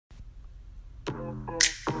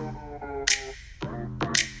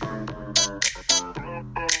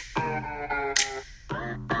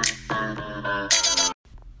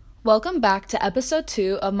Welcome back to episode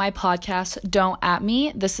 2 of my podcast, Don't At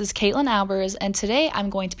Me. This is Caitlin Albers, and today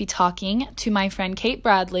I'm going to be talking to my friend Kate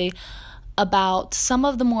Bradley about some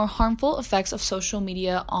of the more harmful effects of social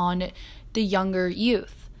media on the younger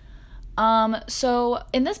youth. So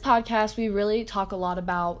in this podcast, we really talk a lot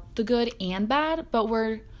about the good and bad, but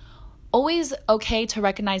we're always okay to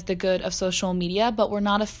recognize the good of social media, but we're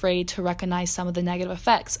not afraid to recognize some of the negative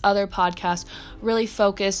effects. Other podcasts really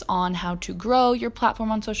focus on how to grow your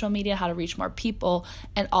platform on social media, how to reach more people,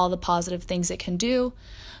 and all the positive things it can do.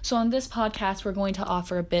 So on this podcast, we're going to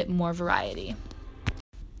offer a bit more variety.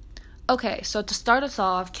 Okay, so to start us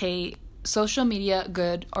off, Kate, social media,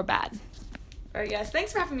 good or bad? All right, yes.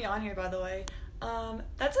 Thanks for having me on here, by the way.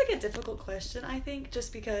 That's like a difficult question, I think,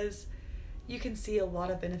 just because you can see a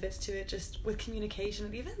lot of benefits to it just with communication,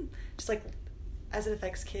 and even just like as it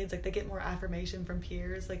affects kids, like they get more affirmation from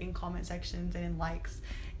peers, like in comment sections and in likes,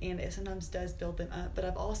 and it sometimes does build them up. But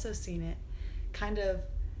I've also seen it kind of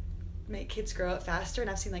make kids grow up faster, and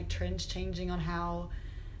I've seen like trends changing on how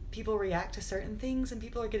people react to certain things, and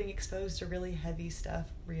people are getting exposed to really heavy stuff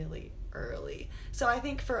really early. So I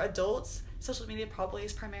think for adults, social media probably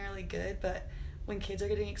is primarily good, but when kids are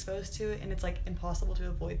getting exposed to it and it's like impossible to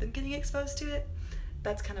avoid them getting exposed to it,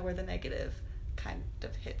 that's kind of where the negative kind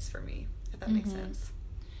of hits for me, if that makes sense.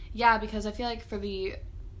 Yeah, because I feel like for the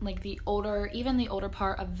older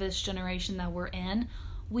part of this generation that we're in,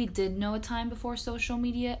 we did know a time before social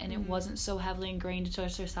media, and it wasn't so heavily ingrained into our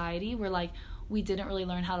society where like we didn't really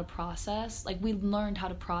learn how to process. Like we learned how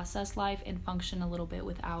to process life and function a little bit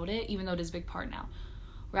without it, even though it is a big part now.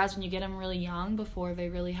 Whereas when you get them really young, before they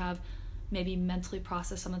really have maybe mentally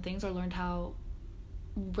process some of the things or learned how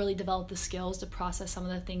really develop the skills to process some of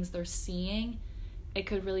the things they're seeing, it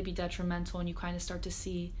could really be detrimental, and you kind of start to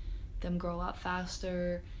see them grow up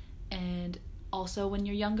faster. And also when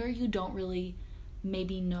you're younger, you don't really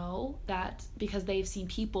maybe know that because they've seen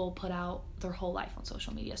people put out their whole life on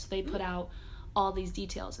social media. So they put out all these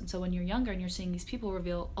details, and so when you're younger and you're seeing these people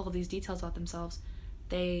reveal all these details about themselves,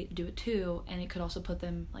 they do it too, and it could also put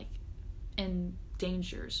them like in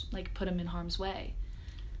dangers, like put them in harm's way.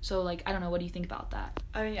 So like, I don't know, what do you think about that?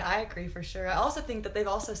 I mean, yeah, I agree for sure. I also think that they've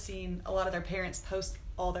also seen a lot of their parents post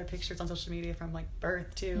all their pictures on social media from like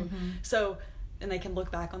birth too. So, and they can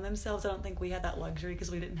look back on themselves. I don't think we had that luxury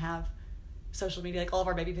because we didn't have social media. Like all of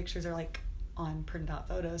our baby pictures are like on printed out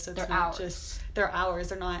photos, so it's not just they're ours,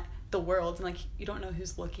 they're not the world's, and like you don't know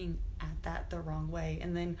who's looking at that the wrong way.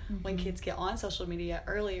 And then when kids get on social media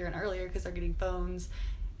earlier and earlier because they're getting phones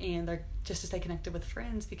and they're just to stay connected with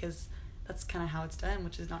friends, because that's kind of how it's done,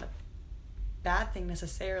 which is not a bad thing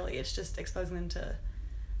necessarily. It's just exposing them to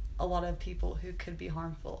a lot of people who could be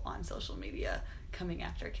harmful on social media coming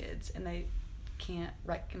after kids, and they can't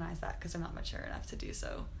recognize that because they're not mature enough to do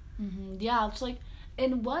so. Yeah, it's like,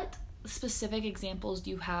 and what specific examples do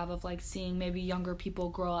you have of like seeing maybe younger people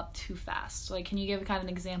grow up too fast? So, like, can you give kind of an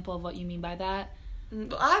example of what you mean by that?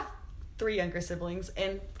 Well, I have 3 younger siblings,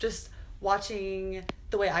 and just watching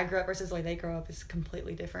the way I grew up versus the way they grow up is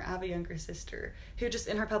completely different. I have a younger sister who just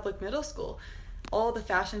in her public middle school, all the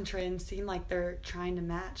fashion trends seem like they're trying to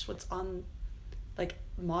match what's on like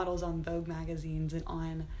models on Vogue magazines and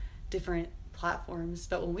on different platforms.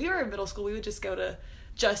 But when we were in middle school, we would just go to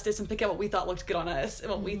Justice and pick out what we thought looked good on us and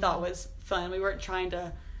what we thought was fun. We weren't trying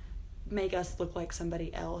to make us look like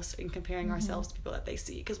somebody else and comparing ourselves to people that they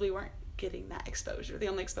see, because we weren't getting that exposure. The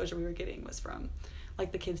only exposure we were getting was from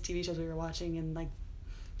like the kids' TV shows we were watching and like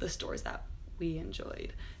the stores that we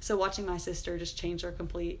enjoyed. So watching my sister just change her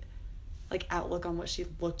complete like outlook on what she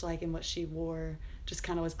looked like and what she wore just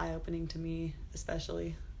kind of was eye-opening to me,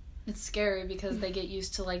 especially. It's scary because they get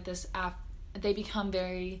used to like this they become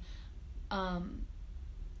very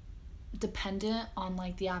dependent on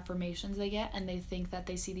like the affirmations they get, and they think that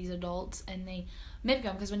they see these adults and they mimic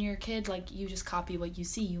them, because when you're a kid, like you just copy what you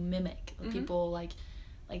see, you mimic people. Like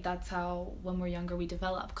that's how when we're younger we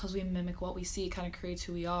develop, because we mimic what we see. It kind of creates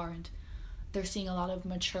who we are, and they're seeing a lot of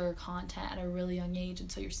mature content at a really young age,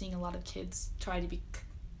 and so you're seeing a lot of kids try to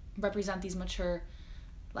represent these mature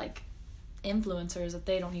like influencers that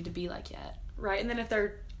they don't need to be like yet. Right, and then if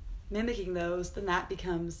they're mimicking those, then that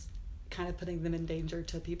becomes kind of putting them in danger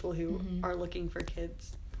to people who are looking for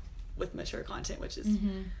kids with mature content, which is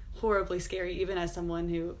horribly scary, even as someone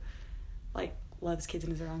who like loves kids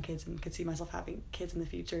and is around kids and could see myself having kids in the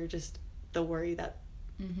future. Just the worry that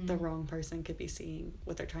the wrong person could be seeing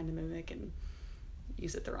what they're trying to mimic and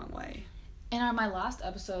use it the wrong way. In my last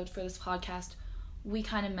episode for this podcast, we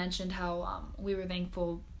kind of mentioned how we were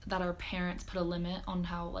thankful that our parents put a limit on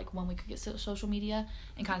how, like, when we could get social media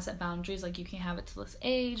and kind of set boundaries, like, you can't have it till this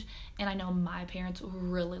age. And I know my parents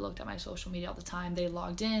really looked at my social media all the time. They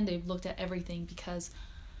logged in, they looked at everything, because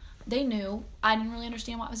they knew I didn't really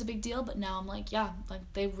understand why it was a big deal, but now I'm like, yeah, like,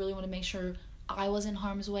 they really want to make sure I was in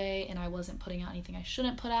harm's way and I wasn't putting out anything I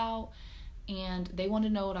shouldn't put out, and they wanted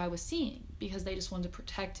to know what I was seeing because they just wanted to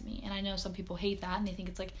protect me. And I know some people hate that and they think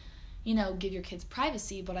it's like, you know, give your kids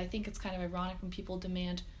privacy, but I think it's kind of ironic when people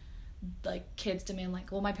demand, like, kids demand,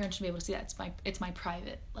 like, well, my parents should be able to see that, it's my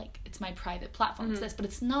private, like, it's my private platform, it's this, but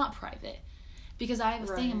it's not private, because I have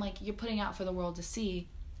a thing, I'm like, you're putting out for the world to see,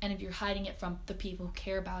 and if you're hiding it from the people who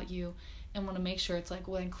care about you and want to make sure, it's like,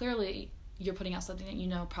 well, then clearly you're putting out something that you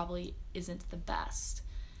know probably isn't the best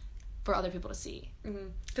for other people to see.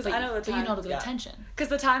 Because I know the times, but you know, to get attention. Because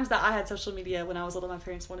the times that I had social media when I was little, my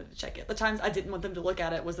parents wanted to check it. The times I didn't want them to look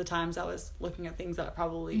at it was the times I was looking at things that I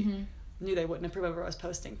probably knew they wouldn't approve of, or I was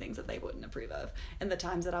posting things that they wouldn't approve of. And the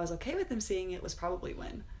times that I was okay with them seeing it was probably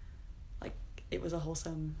when, like, it was a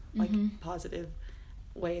wholesome, like, positive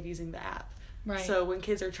way of using the app. Right. So when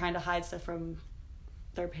kids are trying to hide stuff from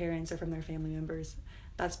their parents or from their family members,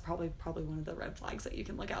 that's probably one of the red flags that you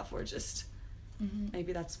can look out for. Just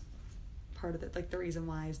maybe that's part of it, like, the reason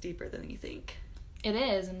why is deeper than you think. It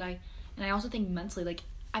is. And I also think mentally, like,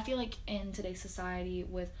 I feel like in today's society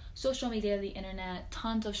with social media, the internet,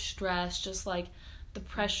 tons of stress, just like the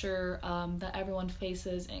pressure that everyone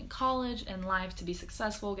faces in college and life to be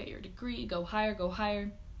successful, get your degree, go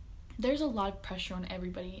higher. There's a lot of pressure on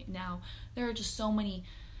everybody now. There are just so much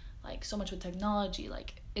with technology,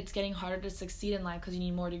 like, it's getting harder to succeed in life because you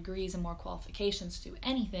need more degrees and more qualifications to do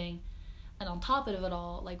anything. And on top of it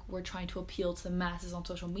all, like, we're trying to appeal to the masses on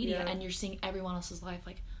social media, and you're seeing everyone else's life,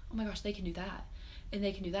 like, oh my gosh, they can do that, and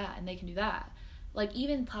they can do that, and they can do that. Like,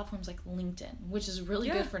 even platforms like LinkedIn, which is really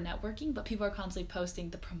good for networking, but people are constantly posting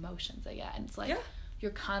the promotions they get, and it's like, you're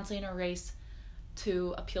constantly in a race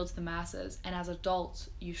to appeal to the masses, and as adults,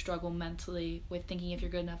 you struggle mentally with thinking if you're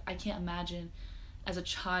good enough. I can't imagine as a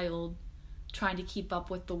child trying to keep up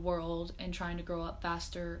with the world and trying to grow up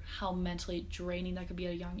faster, how mentally draining that could be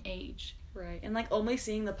at a young age. Right. And, like, only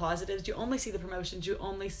seeing the positives, you only see the promotions, you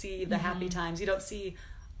only see the happy times, you don't see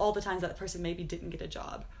all the times that the person maybe didn't get a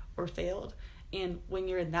job or failed. And when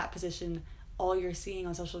you're in that position, all you're seeing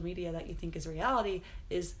on social media that you think is reality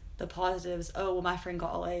is the positives. Oh, well, my friend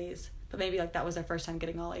got all A's, but maybe, like, that was their first time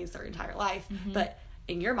getting all A's their entire life. But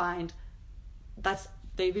in your mind,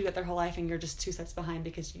 they do that their whole life, and you're just 2 steps behind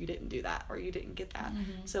because you didn't do that or you didn't get that.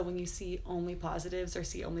 So when you see only positives or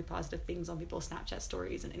see only positive things on people's Snapchat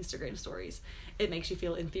stories and Instagram stories, it makes you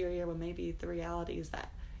feel inferior, when maybe the reality is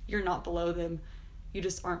that you're not below them. You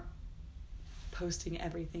just aren't posting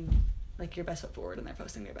everything like your best foot forward, and they're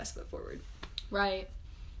posting their best foot forward. Right.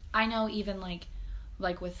 I know, even like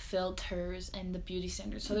with filters and the beauty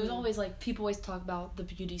standards. So there's always, like, people always talk about the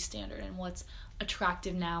beauty standard and what's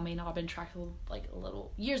attractive now may not have been attractive, like, a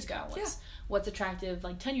little years ago. What's attractive,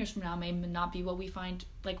 like, 10 years from now may not be what we find,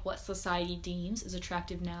 like, what society deems is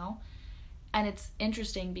attractive now. And it's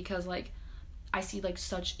interesting because, like, I see, like,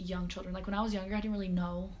 such young children. Like, when I was younger, I didn't really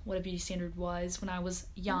know what a beauty standard was. When I was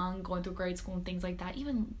young, going through grade school and things like that,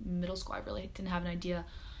 even middle school, I really didn't have an idea.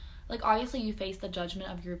 Like, obviously, you face the judgment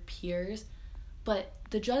of your peers, but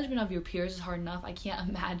the judgment of your peers is hard enough. I can't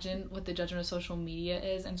imagine what the judgment of social media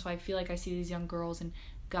is. And so I feel like I see these young girls and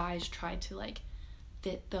guys try to, like,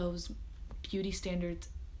 fit those beauty standards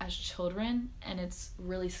as children. And it's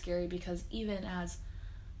really scary because even as,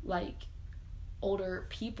 like, older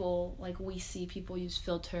people, like, we see people use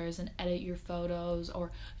filters and edit your photos,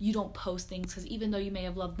 or you don't post things because even though you may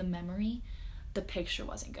have loved the memory, the picture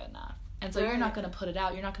wasn't good enough. And so you're not going to put it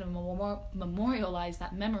out. You're not going to memorialize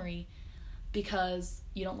that memory because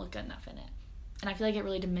you don't look good enough in it. And I feel like it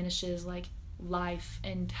really diminishes, like, life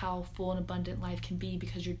and how full and abundant life can be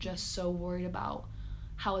because you're just so worried about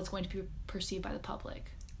how it's going to be perceived by the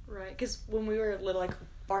public. Right, because when we were little, like,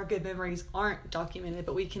 our good memories aren't documented,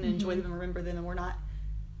 but we can enjoy them and remember them, and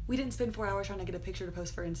we didn't spend 4 hours trying to get a picture to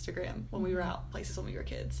post for Instagram when we were out places when we were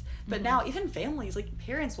kids. But now, even families, like,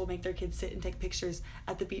 parents will make their kids sit and take pictures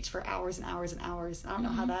at the beach for hours and hours and hours. I don't know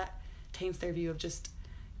how that taints their view of just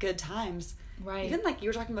good times. Right. Even, like, you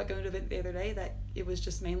were talking about going to an event the other day that it was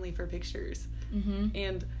just mainly for pictures.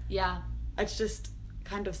 And it's just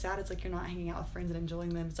kind of sad. It's like you're not hanging out with friends and enjoying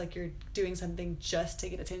them. It's like you're doing something just to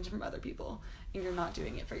get attention from other people, and you're not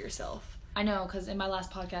doing it for yourself. I know, because in my last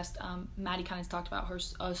podcast, Maddie kind of talked about her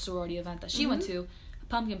sorority event that she went to, a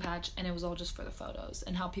pumpkin patch, and it was all just for the photos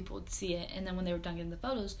and how people would see it. And then when they were done getting the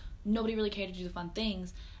photos, nobody really cared to do the fun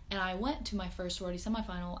things. And I went to my first sorority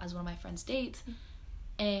semifinal as one of my friend's dates,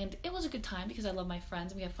 And it was a good time because I love my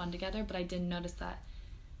friends and we have fun together, but I did notice that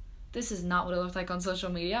this is not what it looked like on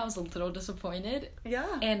social media. I was a little disappointed.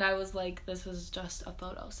 Yeah. And I was like, this was just a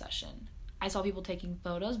photo session. I saw people taking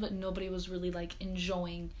photos, but nobody was really, like,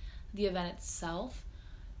 enjoying the event itself.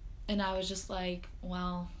 And I was just like,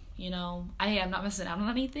 well, you know, I am not missing out on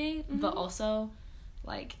anything, but also,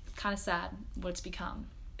 like, kind of sad what it's become.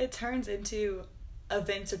 It turns into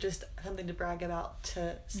events are just something to brag about,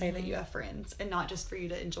 to say that you have friends, and not just for you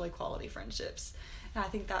to enjoy quality friendships. And I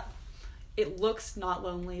think that it looks not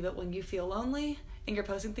lonely, but when you feel lonely and you're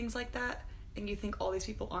posting things like that and you think all these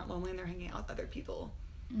people aren't lonely and they're hanging out with other people,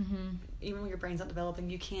 even when your brain's not developing,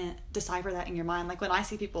 you can't decipher that in your mind. Like when I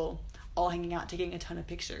see people all hanging out taking a ton of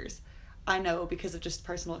pictures, I know because of just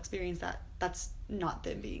personal experience that that's not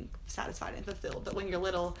them being satisfied and fulfilled. But when you're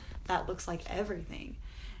little, that looks like everything.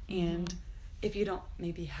 And if you don't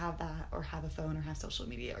maybe have that, or have a phone, or have social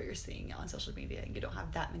media, or you're seeing it on social media and you don't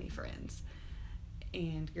have that many friends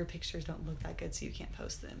and your pictures don't look that good so you can't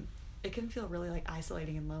post them, it can feel really like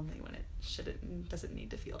isolating and lonely when it doesn't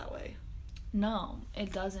need to feel that way. No,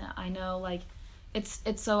 it doesn't. I know, like, it's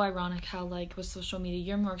so ironic how, like, with social media,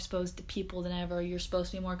 you're more exposed to people than ever. You're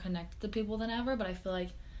supposed to be more connected to people than ever, but I feel like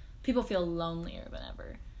people feel lonelier than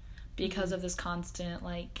ever because of this constant,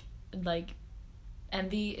 like,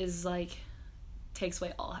 envy is, like, takes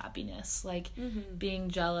away all happiness. Like, being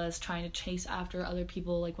jealous, trying to chase after other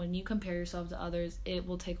people. Like, when you compare yourself to others, it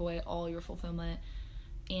will take away all your fulfillment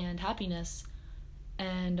and happiness.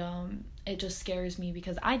 And it just scares me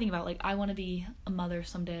because I think about, like, I want to be a mother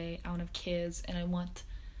someday. I want to have kids, and I want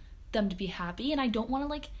them to be happy. And I don't want to,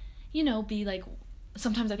 like, you know, be, like,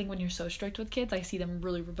 sometimes I think when you're so strict with kids, I see them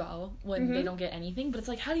really rebel when they don't get anything. But it's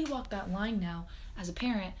like, how do you walk that line now as a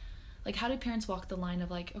parent? Like, how do parents walk the line of,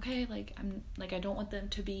 like, okay, like, I don't want them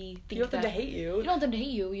to be... You don't want them to hate you. You don't want them to hate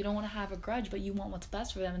you. You don't want to have a grudge, but you want what's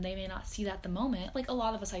best for them, and they may not see that at the moment. Like, a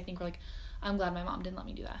lot of us, I think, we're like, I'm glad my mom didn't let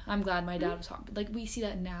me do that. I'm glad my dad was hard. Like, we see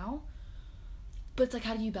that now. But it's like,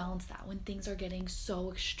 how do you balance that when things are getting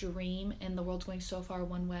so extreme and the world's going so far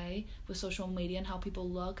one way with social media and how people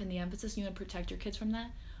look and the emphasis, you want to protect your kids from that,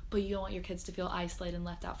 but you don't want your kids to feel isolated and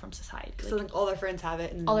left out from society. So, like, all their friends have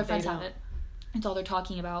it. And all their friends have it. It's all they're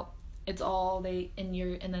talking about. It's all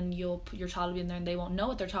and then you'll put your child will be in there and they won't know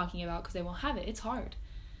what they're talking about because they won't have it. It's hard.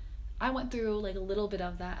 I went through, like, a little bit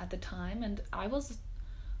of that at the time, and I was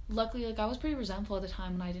luckily, like, I was pretty resentful at the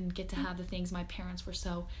time when I didn't get to have the things. My parents were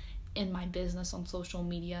so in my business on social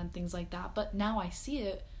media and things like that, but now I see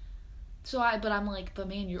it. But I'm like, but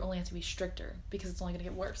man, you only have to be stricter because it's only gonna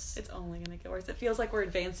get worse. It's only gonna get worse. It feels like we're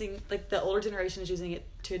advancing, like the older generation is using it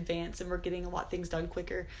to advance and we're getting a lot of things done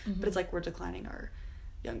quicker, but it's like we're declining our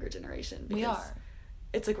younger generation. We are.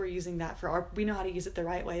 It's like we're using that we know how to use it the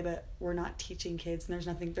right way, but we're not teaching kids, and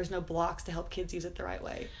there's no blocks to help kids use it the right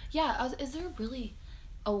way. Yeah, is there really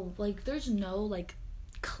there's no, like,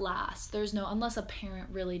 class. There's no, unless a parent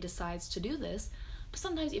really decides to do this. But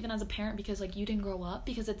sometimes even as a parent, because, like, you didn't grow up,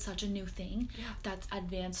 because it's such a new thing that's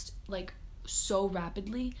advanced, like, so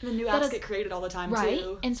rapidly. And the new apps get created all the time, right?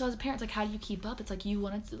 too. And so as a parent, it's like, how do you keep up? It's like you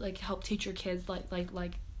want to, like, help teach your kids, like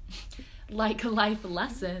life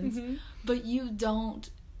lessons, but you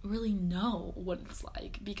don't really know what it's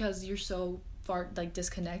like because you're so far, like,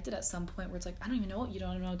 disconnected at some point where it's like, I don't even know you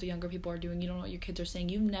don't even know what the younger people are doing. You don't know what your kids are saying.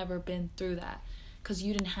 You've never been through that because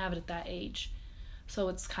you didn't have it at that age. So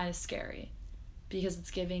it's kind of scary because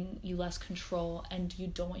it's giving you less control, and you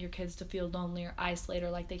don't want your kids to feel lonely or isolated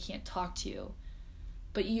or like they can't talk to you,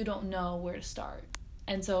 but you don't know where to start.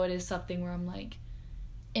 And so it is something where I'm like,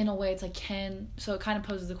 in a way, it's like, so it kind of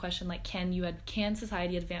poses the question, like, can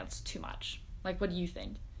society advance too much? Like, what do you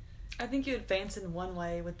think? I think you advance in one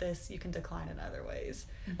way with this, you can decline in other ways.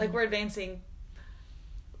 Like, we're advancing,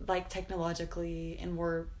 like, technologically, and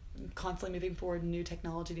we're constantly moving forward, new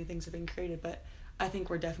technology, new things are being created, but I think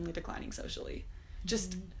we're definitely declining socially.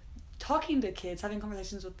 Just talking to kids, having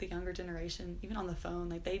conversations with the younger generation, even on the phone,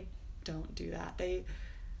 like, they don't do that.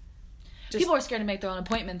 People are scared to make their own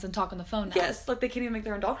appointments and talk on the phone now. Yes, like, they can't even make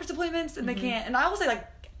their own doctor's appointments, and they can't, and I will say, like,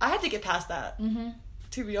 I had to get past that,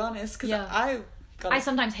 to be honest, because I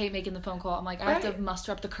sometimes hate making the phone call. I'm like, I have to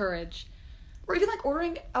muster up the courage. Or even, like,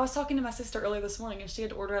 ordering. I was talking to my sister earlier this morning, and she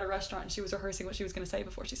had to order at a restaurant, and she was rehearsing what she was going to say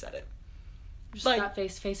before she said it. Just like, that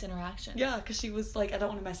face-to-face interaction. Yeah, because she was like, I don't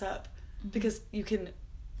want to mess up. Because you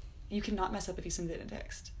cannot mess up if you send it in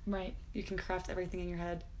text. Right. You can craft everything in your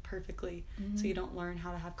head perfectly, so you don't learn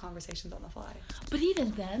how to have conversations on the fly. But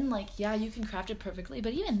even then, like, yeah, you can craft it perfectly,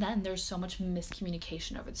 but even then, there's so much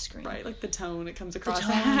miscommunication over the screen. Right, like the tone it comes across.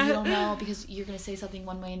 The tone, you don't know, because you're going to say something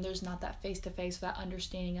one way, and there's not that face-to-face, that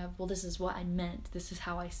understanding of, well, this is what I meant, this is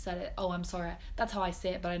how I said it, oh, I'm sorry, that's how I say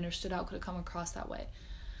it, but I understood how it could have come across that way.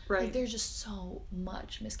 Right. Like, there's just so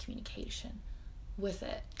much miscommunication with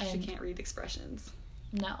it. And you can't read expressions.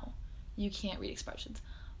 No, you can't read expressions.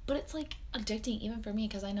 But it's, like, addicting even for me,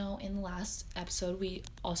 because I know in the last episode,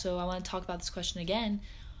 I want to talk about this question again.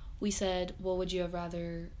 We said, well, would you have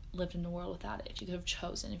rather lived in a world without it? If you could have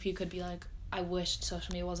chosen, if you could be like, I wished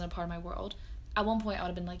social media wasn't a part of my world. At one point, I would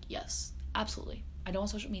have been like, yes, absolutely. I don't want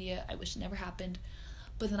social media. I wish it never happened.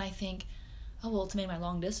 But then I think, oh, well, it's made my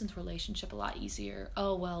long-distance relationship a lot easier.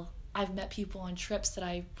 Oh, well, I've met people on trips that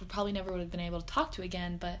I probably never would have been able to talk to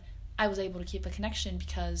again, but I was able to keep a connection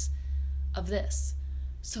because of this.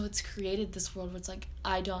 So it's created this world where it's like,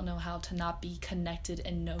 I don't know how to not be connected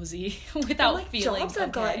and nosy without like feeling jobs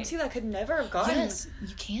I've gotten to that I could never have gotten. Yes,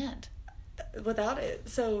 you can't. Without it.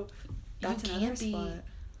 So that's another spot.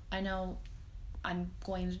 I know I'm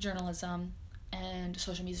going into journalism, and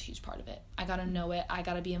social media is a huge part of it. I gotta know it. I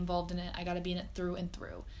gotta be involved in it. I gotta be in it through and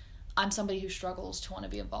through. I'm somebody who struggles to want to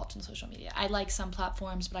be involved in social media. I like some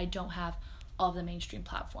platforms, but I don't have all of the mainstream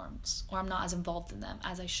platforms, or I'm not as involved in them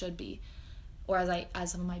as I should be, or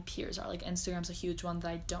as some of my peers are. Like, Instagram's a huge one that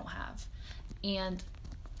I don't have. And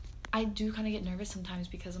I do kind of get nervous sometimes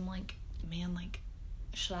because I'm like, man, like,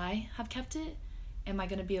 should I have kept it? Am I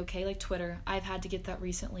going to be okay? Like, Twitter, I've had to get that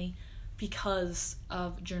recently because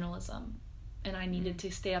of journalism. And I needed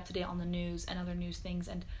to stay up to date on the news and other news things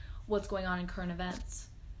and what's going on in current events.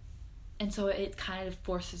 And so it kind of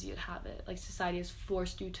forces you to have it. Like, society has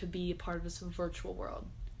forced you to be a part of this virtual world.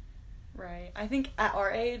 Right. I think at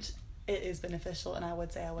our age, it is beneficial, and I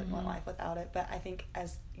would say I wouldn't want life without it. But I think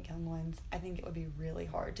as young ones, I think it would be really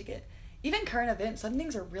hard to get... Even current events, some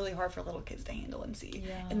things are really hard for little kids to handle and see.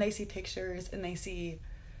 Yeah. And they see pictures, and they see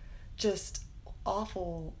just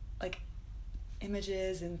awful, like,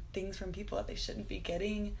 images and things from people that they shouldn't be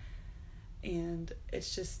getting. And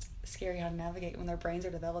it's just scary how to navigate. When their brains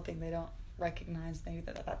are developing, they don't recognize maybe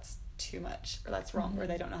that that's too much, or that's wrong, or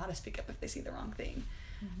they don't know how to speak up if they see the wrong thing.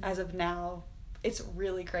 As of now, it's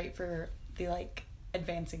really great for the, like,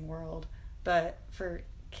 advancing world, but for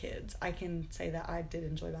kids, I can say that I did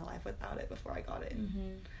enjoy my life without it before I got it.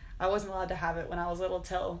 I wasn't allowed to have it when I was little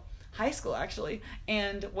till high school, actually,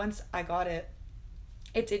 and once I got it,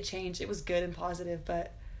 it did change. It was good and positive,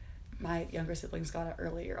 but my younger siblings got it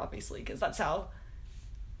earlier, obviously, because that's how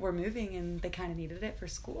we're moving, and they kind of needed it for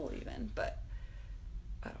school even. But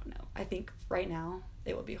I don't know. I think right now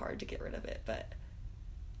it would be hard to get rid of it, but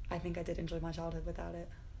I think I did enjoy my childhood without it.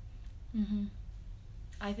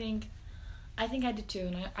 I think I did too,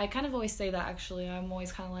 and I kind of always say that, actually. I'm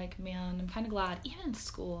always kind of like, man, I'm kind of glad, even in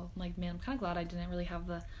school, I'm like, man, I'm kind of glad I didn't really have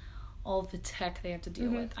all of the tech they have to deal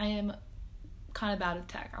with. I am kind of bad at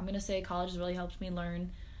tech. I'm going to say college has really helped me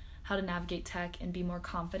learn how to navigate tech and be more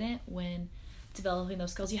confident when developing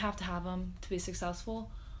those skills. You have to have them to be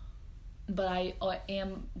successful. But I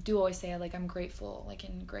do always say, like, I'm grateful, like,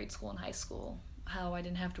 in grade school and high school, how I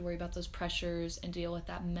didn't have to worry about those pressures and deal with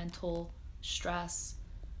that mental stress.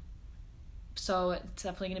 So it's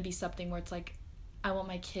definitely going to be something where it's like, I want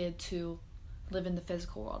my kid to live in the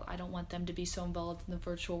physical world. I don't want them to be so involved in the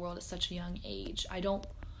virtual world at such a young age. I don't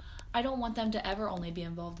want them to ever only be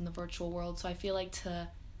involved in the virtual world. So I feel like to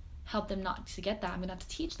help them not to get that, I'm going to have to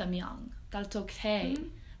teach them young that it's okay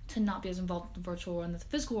to not be as involved in the virtual world, and the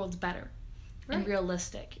physical world's better and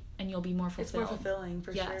realistic, and you'll be more fulfilled. It's more fulfilling,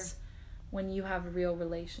 for sure. When you have real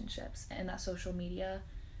relationships, and that social media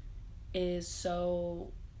is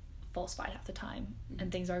so falsified half the time, and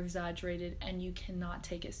things are exaggerated, and you cannot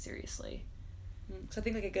take it seriously. So I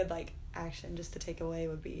think, like, a good, like, action just to take away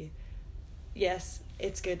would be, yes,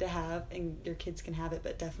 it's good to have, and your kids can have it,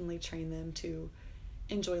 but definitely train them to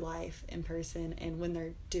enjoy life in person, and when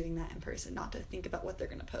they're doing that in person, not to think about what they're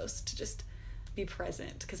going to post, to just be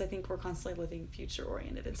present, because I think we're constantly living future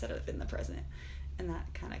oriented instead of in the present, and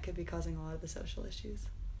that kind of could be causing a lot of the social issues.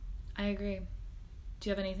 I agree. Do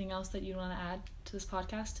you have anything else that you want to add to this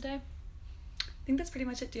podcast today? I think that's pretty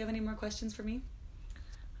much it. Do you have any more questions for me?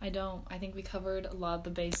 I don't. I think we covered a lot of the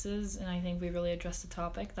bases, and I think we really addressed the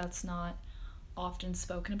topic that's not often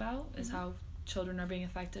spoken about, is how children are being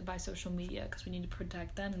affected by social media, because we need to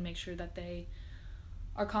protect them and make sure that they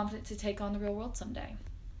are confident to take on the real world someday.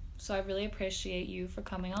 So I really appreciate you for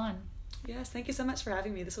coming on. Yes, thank you so much for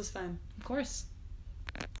having me. This was fun. Of course.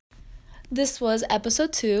 This was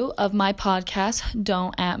episode 2 of my podcast,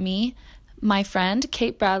 Don't At Me. My friend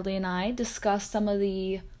Kate Bradley and I discussed some of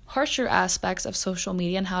the harsher aspects of social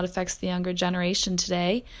media and how it affects the younger generation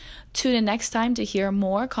today. Tune in next time to hear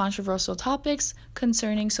more controversial topics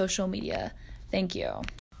concerning social media. Thank you.